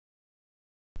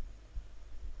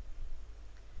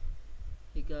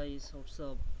Guys, what's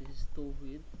up? This is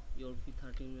Tawhid, your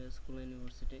P13 School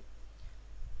University.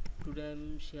 Today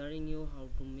I'm sharing you how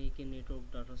to make a network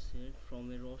dataset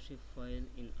from a raw shapefile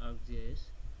in ArcGIS.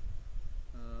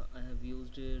 I have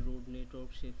used a road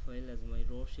network shapefile as my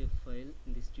raw shapefile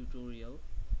in this tutorial.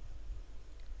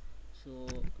 So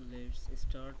let's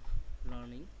start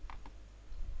learning.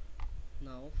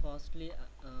 Now firstly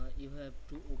you have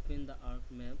to open the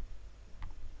ArcMap.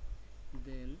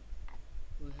 Then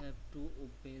we have to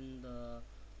open the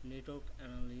network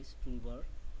analyst toolbar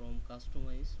from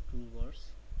customize toolbars,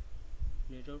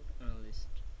 network analyst.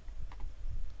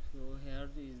 So here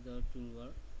is the toolbar.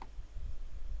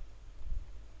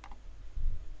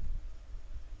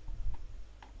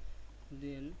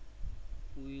 Then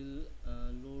we'll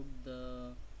load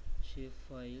the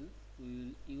shapefile we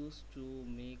will use to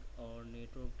make our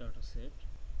network dataset.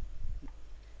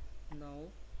 Now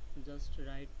just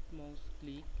right mouse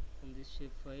click on this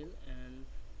shapefile and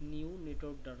new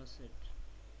network dataset.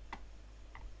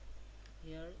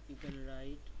 Here you can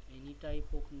write any type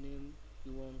of name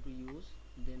you want to use,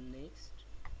 then next,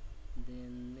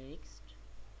 then next.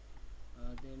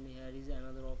 Then here is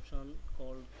another option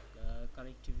called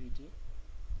connectivity.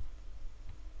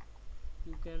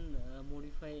 You can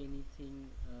modify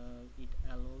anything it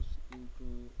allows you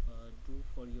to do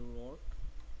for your work.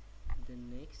 Then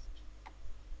next,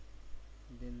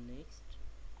 then next,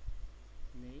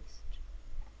 next.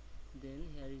 Then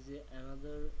here is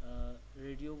another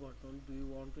radio button. Do you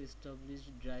want to establish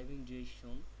driving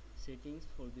direction settings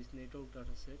for this network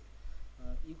dataset?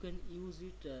 You can use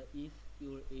it if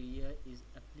your area is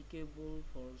applicable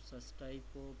for such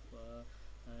type of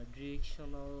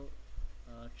directional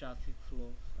traffic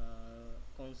flow.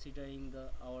 Considering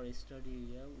our study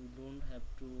area, we don't have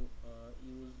to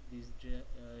use this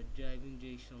driving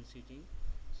direction setting,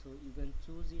 so you can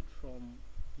choose it from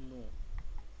no.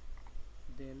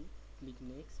 Then click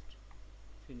next,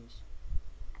 finish.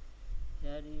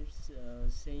 Here it's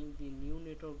saying the new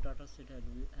network dataset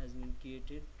has been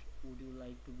created. Would you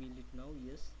like to build it now?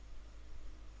 Yes.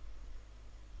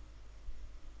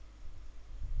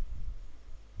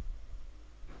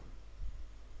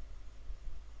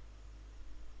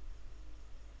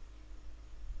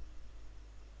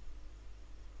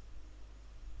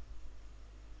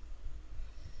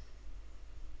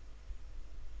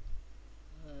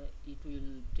 It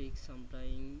will take some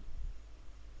time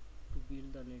to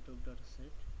build the network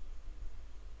dataset.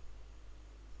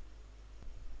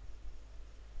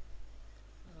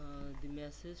 The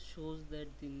message shows that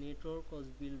the network was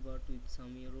built but with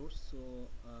some errors, so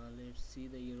let's see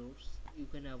the errors. You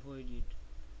can avoid it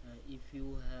if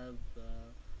you have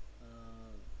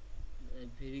a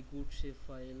very good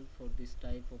shapefile for this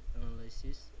type of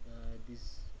analysis.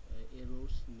 These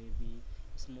errors may be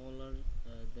smaller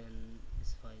than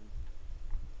this file.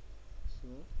 So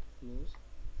close.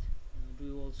 Do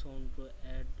you also want to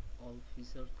add all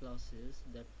feature classes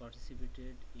that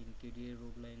participated in KDA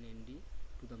Roadline ND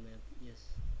to the map?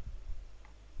 Yes.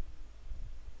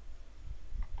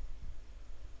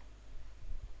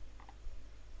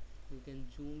 You can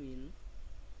zoom in.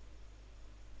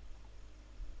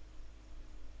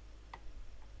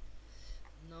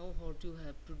 Now what you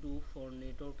have to do for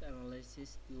network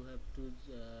analysis, you have to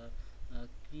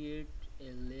create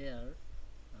a layer.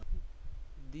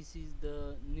 This is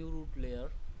the new root layer.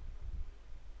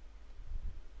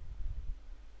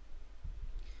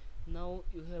 Now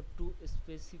you have to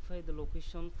specify the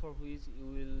location for which you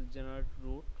will generate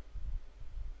route.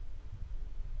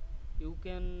 You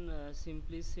can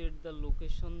simply set the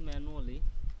location manually,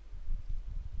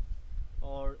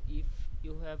 or if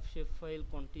you have shapefile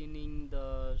containing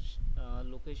the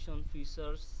location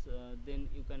features, then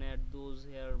you can add those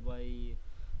here by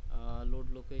load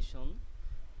location.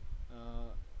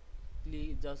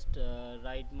 Just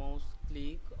right mouse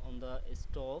click on the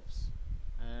stops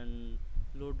and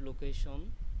load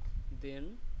location,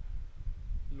 then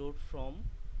load from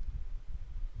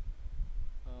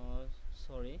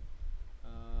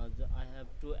I have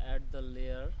to add the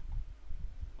layer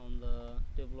on the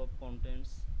table of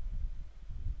contents.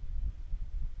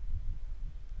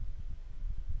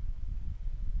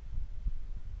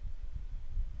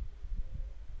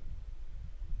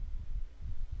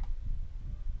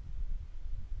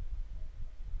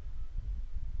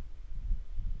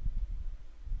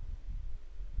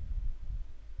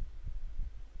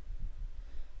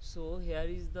 So here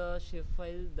is the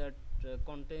shapefile that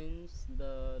contains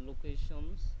the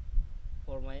locations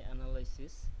for my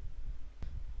analysis.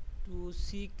 To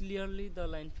see clearly the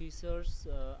line features,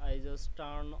 I just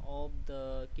turn off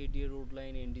the KDA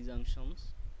Roadline ND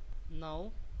junctions.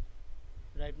 Now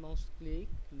right mouse click,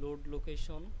 load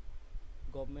location,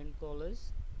 government college.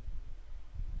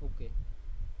 Okay,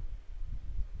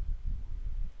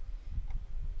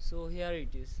 so here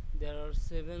it is, there are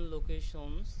 7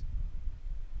 locations.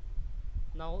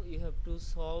 Now you have to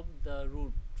solve the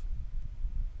route.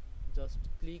 Just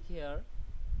click here,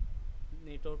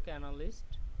 network analyst,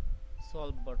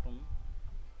 solve button.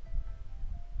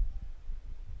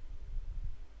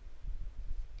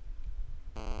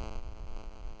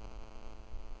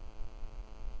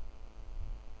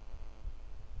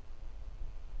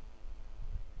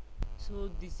 So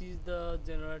this is the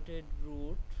generated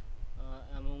route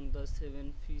among the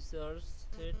 7 features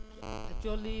set.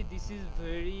 Actually this is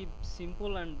very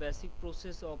simple and basic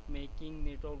process of making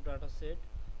network dataset.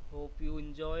 Hope you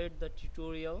enjoyed the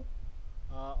tutorial.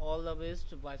 All the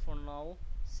best, bye for now,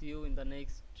 see you in the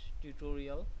next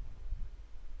tutorial.